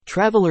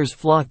Travellers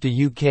flock to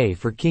UK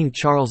for King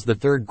Charles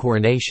III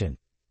coronation.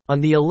 On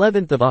the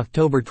 11th of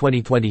October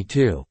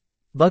 2022,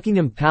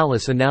 Buckingham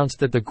Palace announced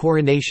that the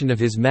coronation of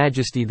His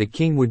Majesty the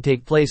King would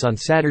take place on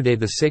Saturday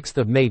 6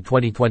 May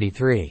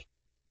 2023.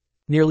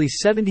 Nearly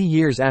 70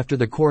 years after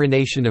the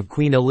coronation of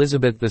Queen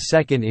Elizabeth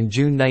II in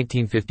June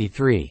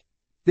 1953,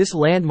 this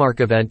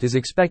landmark event is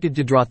expected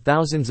to draw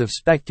thousands of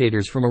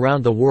spectators from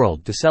around the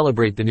world to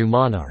celebrate the new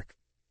monarch.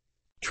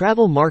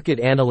 Travel market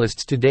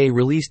analysts today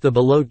released the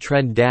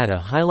below-trend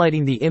data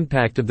highlighting the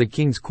impact of the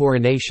King's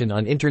coronation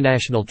on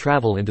international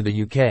travel into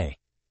the UK.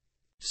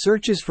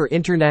 Searches for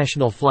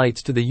international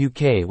flights to the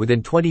UK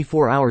within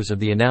 24 hours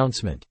of the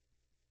announcement.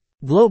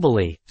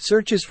 Globally,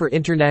 searches for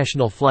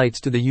international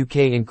flights to the UK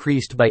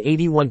increased by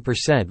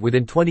 81%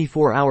 within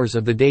 24 hours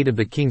of the date of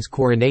the King's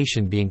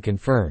coronation being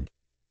confirmed.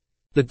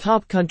 The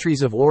top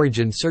countries of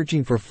origin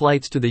searching for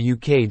flights to the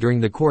UK during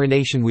the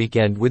coronation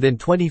weekend within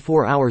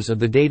 24 hours of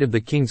the date of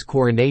the King's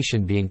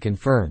coronation being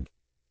confirmed.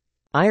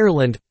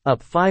 Ireland,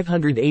 up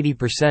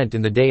 580%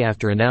 in the day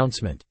after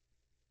announcement.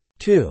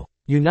 2.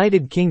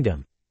 United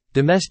Kingdom.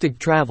 Domestic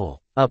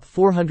travel, up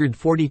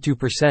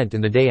 442%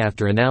 in the day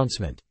after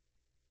announcement.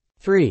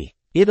 3.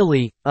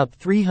 Italy, up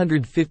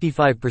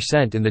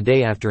 355% in the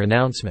day after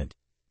announcement.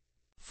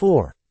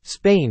 4.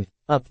 Spain,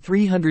 up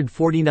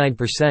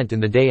 349%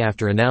 in the day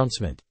after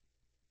announcement.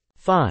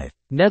 5.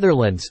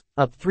 Netherlands,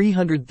 up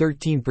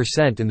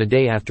 313% in the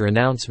day after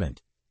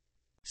announcement.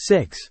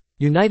 6.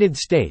 United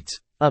States,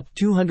 up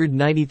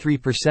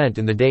 293%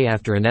 in the day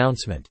after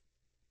announcement.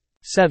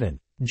 7.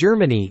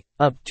 Germany,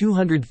 up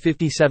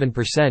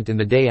 257% in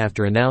the day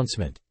after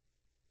announcement.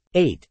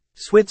 8.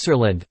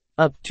 Switzerland,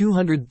 up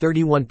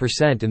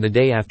 231% in the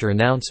day after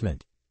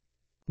announcement.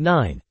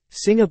 9.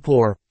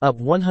 Singapore, up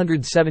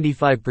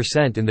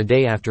 175% in the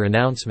day after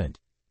announcement.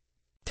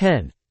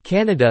 10.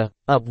 Canada,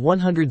 up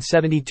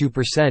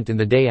 172% in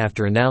the day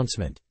after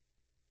announcement.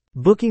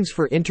 Bookings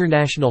for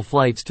international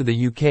flights to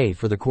the UK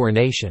for the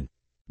coronation.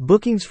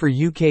 Bookings for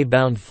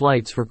UK-bound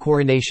flights for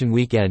coronation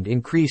weekend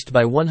increased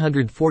by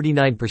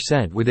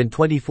 149% within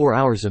 24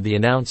 hours of the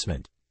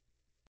announcement.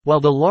 While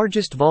the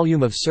largest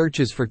volume of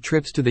searches for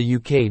trips to the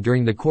UK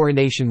during the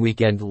coronation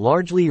weekend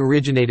largely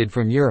originated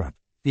from Europe,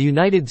 the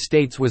United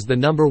States was the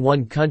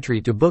 #1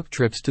 country to book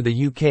trips to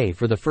the UK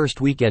for the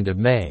first weekend of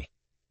May.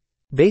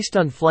 Based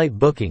on flight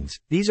bookings,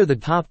 these are the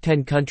top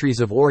 10 countries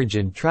of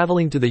origin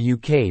traveling to the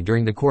UK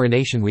during the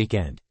coronation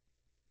weekend.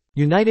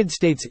 United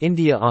States,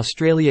 India,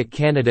 Australia,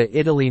 Canada,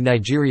 Italy,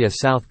 Nigeria,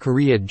 South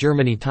Korea,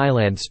 Germany,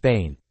 Thailand,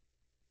 Spain.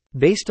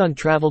 Based on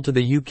travel to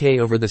the UK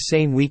over the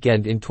same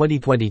weekend in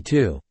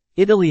 2022,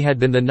 Italy had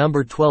been the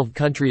 #12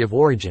 country of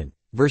origin,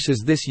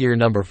 versus this year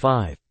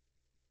 #5.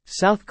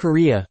 South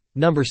Korea,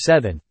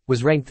 #7,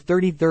 was ranked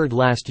 33rd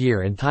last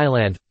year and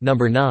Thailand,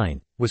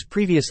 #9, was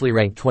previously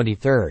ranked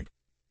 23rd.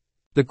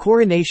 The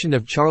coronation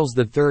of Charles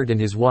III and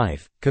his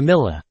wife,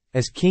 Camilla,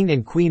 as King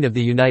and Queen of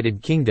the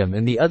United Kingdom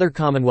and the other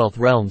Commonwealth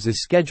realms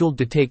is scheduled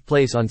to take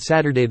place on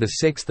Saturday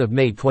 6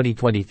 May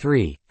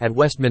 2023, at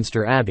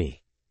Westminster Abbey.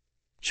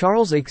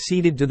 Charles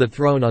acceded to the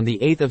throne on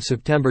 8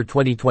 September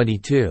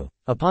 2022,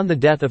 upon the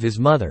death of his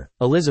mother,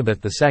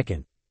 Elizabeth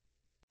II.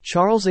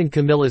 Charles and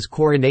Camilla's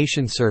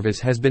coronation service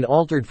has been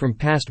altered from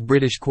past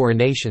British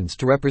coronations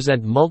to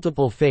represent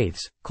multiple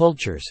faiths,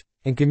 cultures,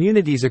 and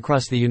communities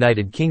across the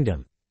United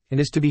Kingdom, and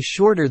is to be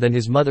shorter than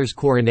his mother's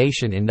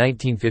coronation in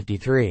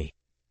 1953.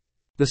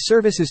 The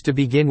service is to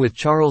begin with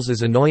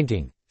Charles's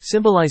anointing,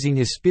 symbolizing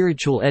his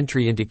spiritual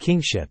entry into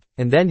kingship,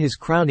 and then his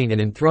crowning and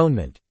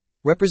enthronement,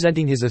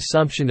 representing his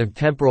assumption of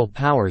temporal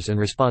powers and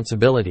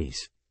responsibilities.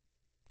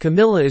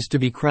 Camilla is to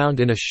be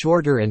crowned in a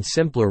shorter and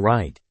simpler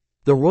rite.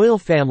 The royal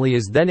family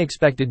is then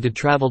expected to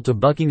travel to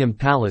Buckingham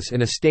Palace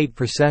in a state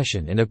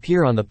procession and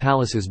appear on the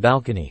palace's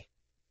balcony.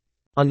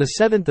 On the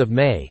 7th of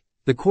May,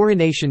 the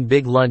coronation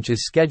big lunch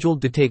is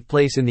scheduled to take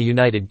place in the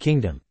United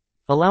Kingdom,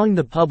 allowing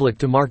the public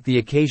to mark the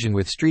occasion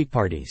with street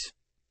parties.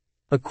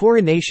 A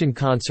coronation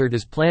concert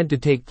is planned to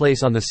take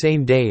place on the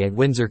same day at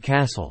Windsor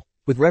Castle,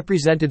 with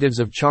representatives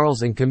of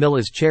Charles and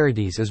Camilla's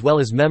charities as well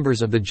as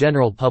members of the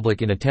general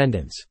public in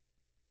attendance.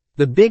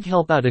 The Big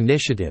Help Out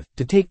initiative,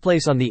 to take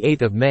place on the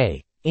 8th of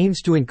May,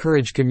 aims to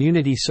encourage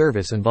community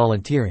service and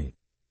volunteering.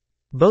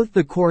 Both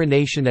the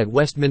coronation at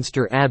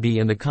Westminster Abbey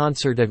and the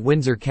concert at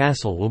Windsor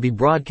Castle will be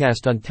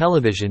broadcast on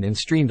television and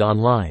streamed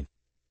online.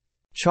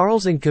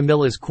 Charles and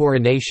Camilla's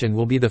coronation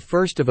will be the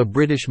first of a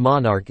British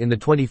monarch in the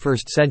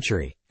 21st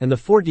century, and the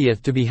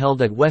 40th to be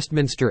held at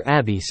Westminster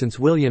Abbey since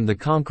William the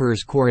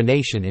Conqueror's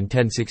coronation in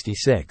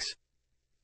 1066.